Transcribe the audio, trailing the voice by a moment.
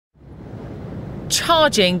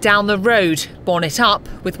charging down the road, bonnet up,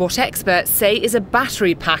 with what experts say is a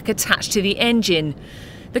battery pack attached to the engine.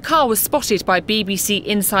 The car was spotted by BBC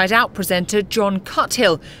Inside Out presenter Jon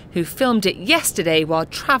Cuthill, who filmed it yesterday while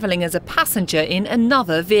travelling as a passenger in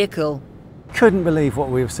another vehicle. Couldn't believe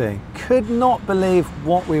what we were seeing. Could not believe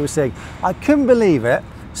what we were seeing. I couldn't believe it,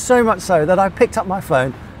 so much so that I picked up my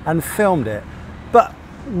phone and filmed it. But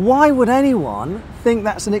why would anyone think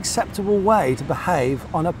that's an acceptable way to behave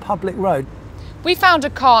on a public road? We found a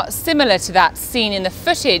car similar to that seen in the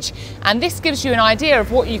footage, and this gives you an idea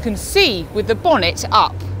of what you can see with the bonnet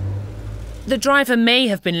up. The driver may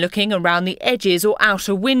have been looking around the edges or out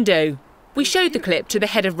a window. We showed the clip to the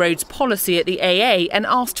head of roads policy at the AA and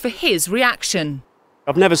asked for his reaction.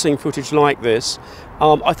 I've never seen footage like this.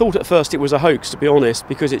 I thought at first it was a hoax, to be honest,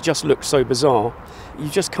 because it just looked so bizarre. You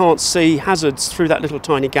just can't see hazards through that little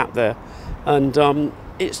tiny gap there. And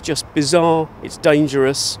it's just bizarre, it's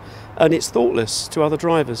dangerous, and it's thoughtless to other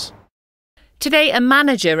drivers. Today, a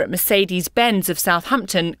manager at Mercedes-Benz of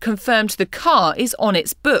Southampton confirmed the car is on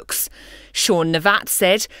its books. Sean Navatt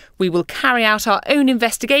said, "We will carry out our own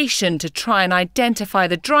investigation to try and identify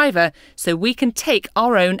the driver so we can take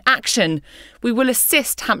our own action. We will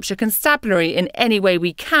assist Hampshire Constabulary in any way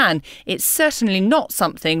we can. It's certainly not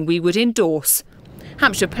something we would endorse."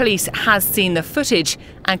 Hampshire Police has seen the footage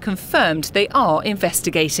and confirmed they are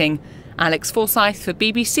investigating. Alex Forsyth for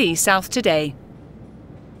BBC South Today.